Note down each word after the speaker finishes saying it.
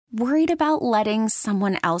Worried about letting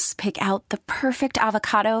someone else pick out the perfect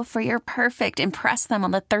avocado for your perfect impress them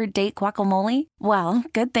on the third date guacamole? Well,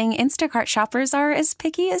 good thing Instacart shoppers are as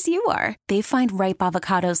picky as you are. They find ripe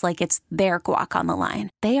avocados like it's their guac on the line.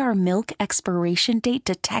 They are milk expiration date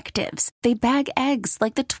detectives. They bag eggs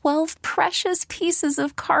like the 12 precious pieces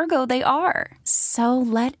of cargo they are. So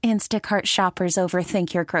let Instacart shoppers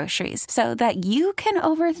overthink your groceries so that you can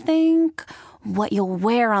overthink what you'll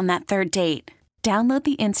wear on that third date. Download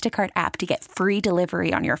the Instacart app to get free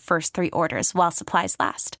delivery on your first 3 orders while supplies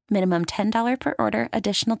last. Minimum $10 per order.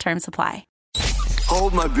 Additional terms apply.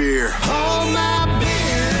 Hold my beer. Hold my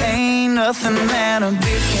beer. Ain't nothing that a beer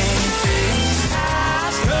can't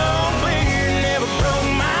fix. No beer never broke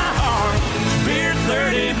my heart. Beer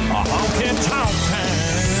 30, a honky tonk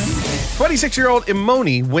time. 26-year-old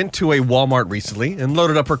Imoni went to a Walmart recently and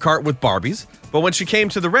loaded up her cart with Barbies. But when she came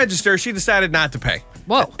to the register, she decided not to pay.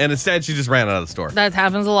 Whoa. And instead, she just ran out of the store. That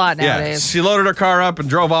happens a lot Yeah, nowadays. she loaded her car up and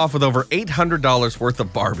drove off with over $800 worth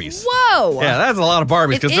of Barbies. Whoa. Yeah, that's a lot of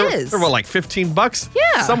Barbies. It Because is. they're what, like $15?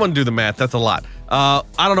 Yeah. Someone do the math. That's a lot. I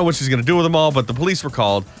don't know what she's going to do with them all, but the police were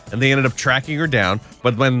called, and they ended up tracking her down.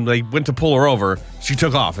 But when they went to pull her over, she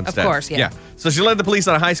took off instead. Of course, yeah. So she led the police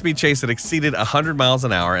on a high-speed chase that exceeded 100 miles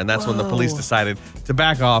an hour, and that's when the police decided to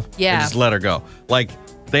back off and just let her go. Like,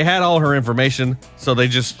 they had all her information, so they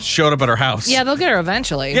just showed up at her house. Yeah, they'll get her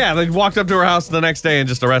eventually. Yeah, they walked up to her house the next day and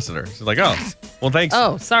just arrested her. She's like, oh, well, thanks.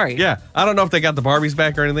 Oh, sorry. Yeah, I don't know if they got the Barbies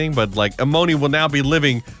back or anything, but like Imoni will now be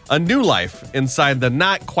living a new life inside the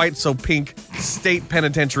not quite so pink state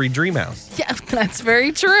penitentiary dream house. Yeah, that's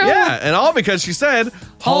very true. Yeah, and all because she said,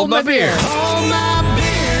 hold my beer. Hold my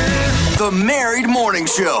beer. The Married Morning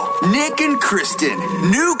Show. Nick and Kristen.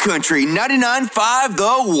 New Country 99.5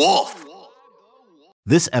 The Wolf.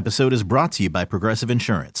 This episode is brought to you by Progressive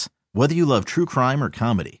Insurance. Whether you love true crime or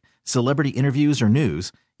comedy, celebrity interviews or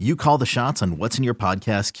news, you call the shots on what's in your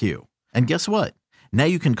podcast queue. And guess what? Now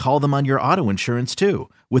you can call them on your auto insurance too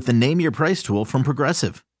with the Name Your Price tool from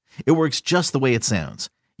Progressive. It works just the way it sounds.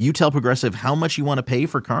 You tell Progressive how much you want to pay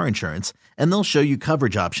for car insurance, and they'll show you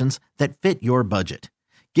coverage options that fit your budget.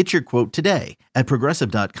 Get your quote today at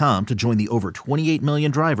Progressive.com to join the over 28 million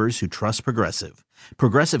drivers who trust Progressive.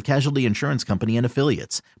 Progressive Casualty Insurance Company and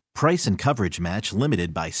Affiliates. Price and coverage match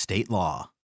limited by state law.